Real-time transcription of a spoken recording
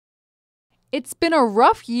It's been a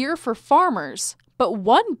rough year for farmers, but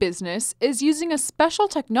one business is using a special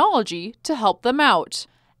technology to help them out.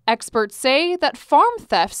 Experts say that farm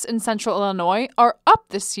thefts in central Illinois are up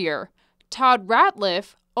this year. Todd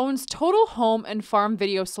Ratliff owns Total Home and Farm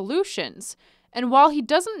Video Solutions, and while he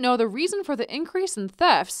doesn't know the reason for the increase in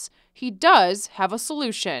thefts, he does have a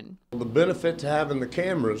solution. The benefit to having the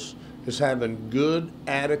cameras is having good,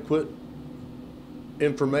 adequate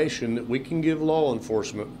information that we can give law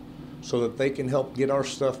enforcement so that they can help get our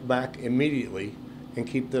stuff back immediately and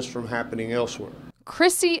keep this from happening elsewhere.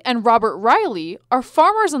 Chrissy and Robert Riley are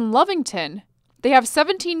farmers in Lovington. They have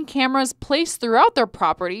 17 cameras placed throughout their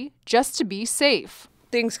property just to be safe.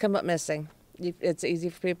 Things come up missing. It's easy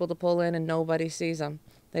for people to pull in and nobody sees them.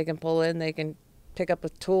 They can pull in, they can pick up a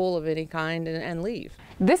tool of any kind and leave.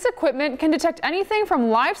 This equipment can detect anything from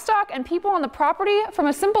livestock and people on the property from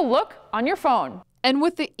a simple look on your phone. And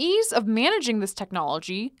with the ease of managing this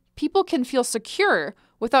technology, people can feel secure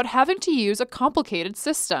without having to use a complicated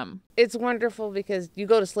system. It's wonderful because you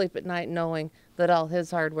go to sleep at night knowing that all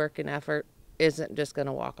his hard work and effort isn't just going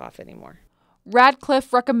to walk off anymore.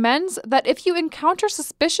 Radcliffe recommends that if you encounter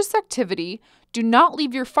suspicious activity, do not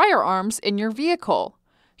leave your firearms in your vehicle.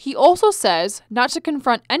 He also says not to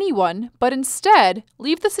confront anyone, but instead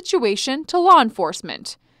leave the situation to law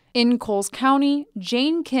enforcement. In Coles County,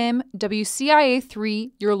 Jane Kim, WCIA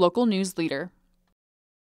 3, your local news leader.